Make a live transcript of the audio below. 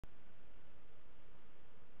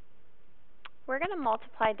We're going to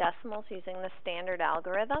multiply decimals using the standard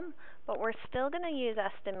algorithm, but we're still going to use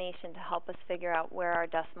estimation to help us figure out where our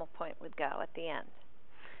decimal point would go at the end.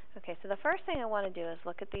 Okay, so the first thing I want to do is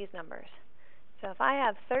look at these numbers. So if I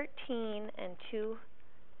have 13 and 2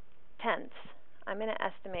 tenths, I'm going to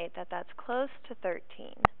estimate that that's close to 13.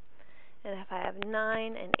 And if I have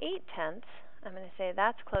 9 and 8 tenths, I'm going to say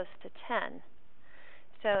that's close to 10.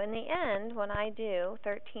 So in the end, when I do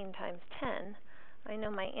 13 times 10, I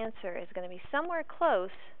know my answer is going to be somewhere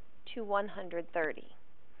close to 130.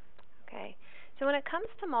 Okay, so when it comes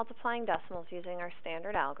to multiplying decimals using our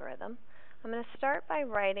standard algorithm, I'm going to start by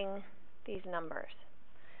writing these numbers.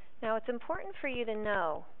 Now it's important for you to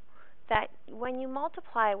know that when you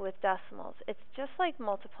multiply with decimals, it's just like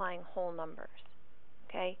multiplying whole numbers.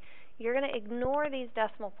 Okay, you're going to ignore these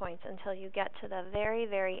decimal points until you get to the very,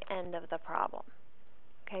 very end of the problem.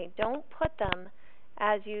 Okay, don't put them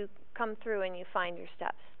as you come through and you find your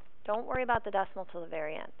steps. Don't worry about the decimal till the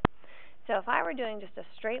very end. So if I were doing just a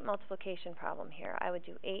straight multiplication problem here, I would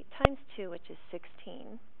do 8 times 2, which is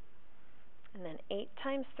 16. And then 8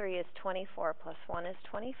 times 3 is 24, plus 1 is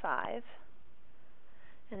 25.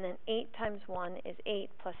 And then 8 times 1 is 8,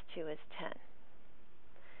 plus 2 is 10.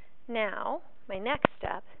 Now, my next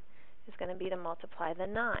step is going to be to multiply the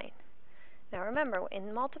 9. Now remember,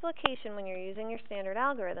 in multiplication, when you're using your standard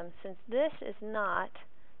algorithm, since this is not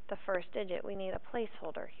the first digit, we need a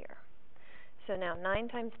placeholder here. So now 9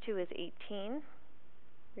 times 2 is 18.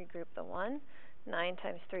 Regroup the 1. 9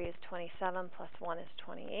 times 3 is 27, plus 1 is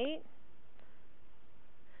 28.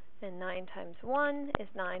 And 9 times 1 is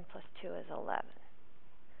 9, plus 2 is 11.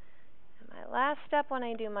 And my last step when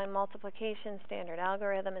I do my multiplication standard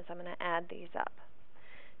algorithm is I'm going to add these up.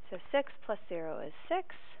 So 6 plus 0 is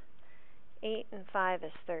 6. 8 and 5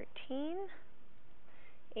 is 13.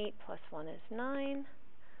 8 plus 1 is 9.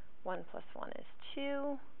 1 plus 1 is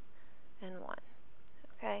 2. And 1.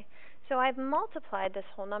 Okay? So I've multiplied this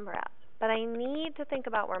whole number out. But I need to think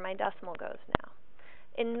about where my decimal goes now.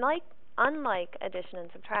 Unlike addition and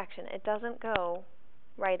subtraction, it doesn't go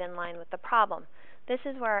right in line with the problem. This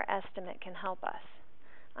is where our estimate can help us.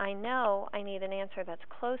 I know I need an answer that's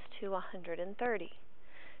close to 130.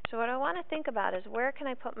 So what I want to think about is, where can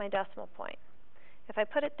I put my decimal point? If I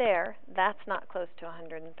put it there, that's not close to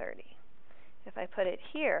 130. If I put it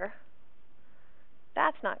here,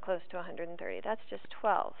 that's not close to 130. That's just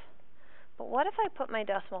 12. But what if I put my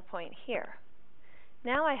decimal point here?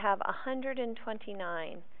 Now I have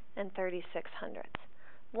 129 and 36 hundredths.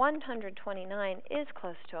 129 is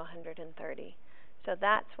close to 130, so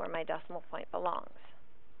that's where my decimal point belongs.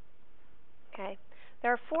 Okay?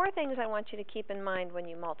 There are 4 things I want you to keep in mind when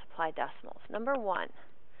you multiply decimals. Number 1,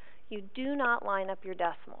 you do not line up your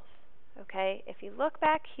decimals. Okay? If you look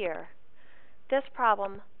back here, this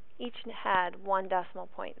problem each had 1 decimal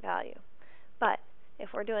point value. But if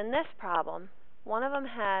we're doing this problem, one of them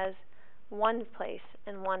has 1 place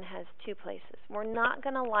and one has 2 places. We're not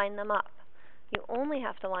going to line them up. You only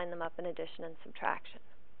have to line them up in addition and subtraction.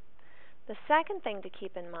 The second thing to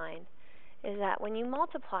keep in mind is that when you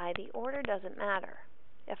multiply, the order doesn't matter.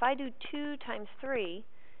 If I do 2 times 3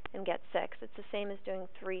 and get 6, it's the same as doing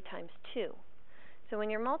 3 times 2. So when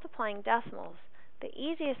you're multiplying decimals, the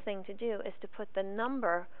easiest thing to do is to put the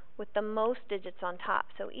number with the most digits on top.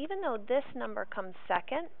 So even though this number comes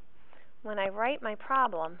second, when I write my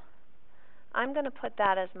problem, I'm going to put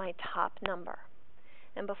that as my top number.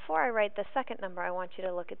 And before I write the second number, I want you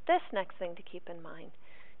to look at this next thing to keep in mind.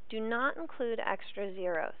 Do not include extra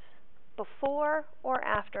zeros before or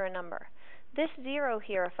after a number. This 0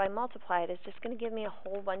 here, if I multiply it, is just going to give me a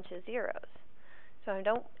whole bunch of zeros. So I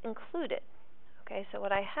don't include it. Okay, so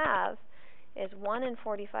what I have is 1 and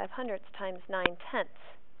 45 hundredths times 9 tenths.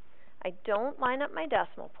 I don't line up my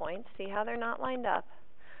decimal points. See how they're not lined up?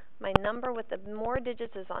 My number with the more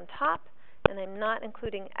digits is on top, and I'm not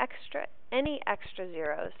including any extra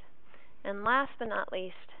zeros. And last but not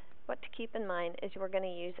least, what to keep in mind is we're going to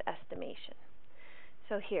use estimation.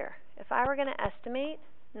 So here, if I were going to estimate,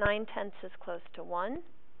 9 tenths is close to 1,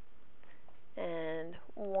 and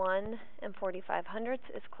 1 and 45 hundredths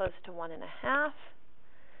is close to 1.5.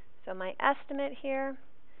 So my estimate here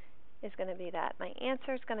is going to be that. My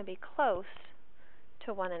answer is going to be close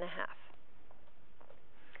to 1.5.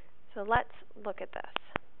 So let's look at this.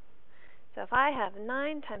 So if I have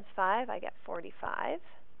 9 times 5, I get 45.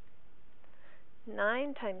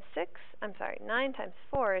 9 times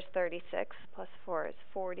 4 is 36, plus 4 is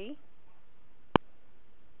 40.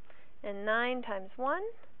 And 9 times 1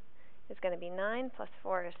 is going to be 9, plus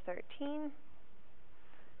 4 is 13.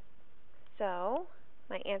 So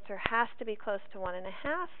my answer has to be close to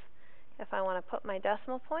 1.5. If I want to put my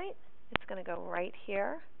decimal point, it's going to go right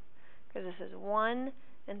here, because this is 1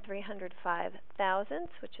 and 305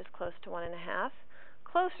 thousandths, which is close to 1.5.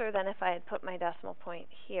 Closer than if I had put my decimal point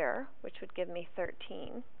here, which would give me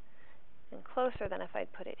 13. And closer than if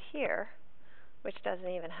I'd put it here, which doesn't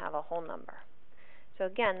even have a whole number. So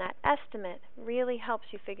again, that estimate really helps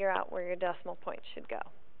you figure out where your decimal point should go.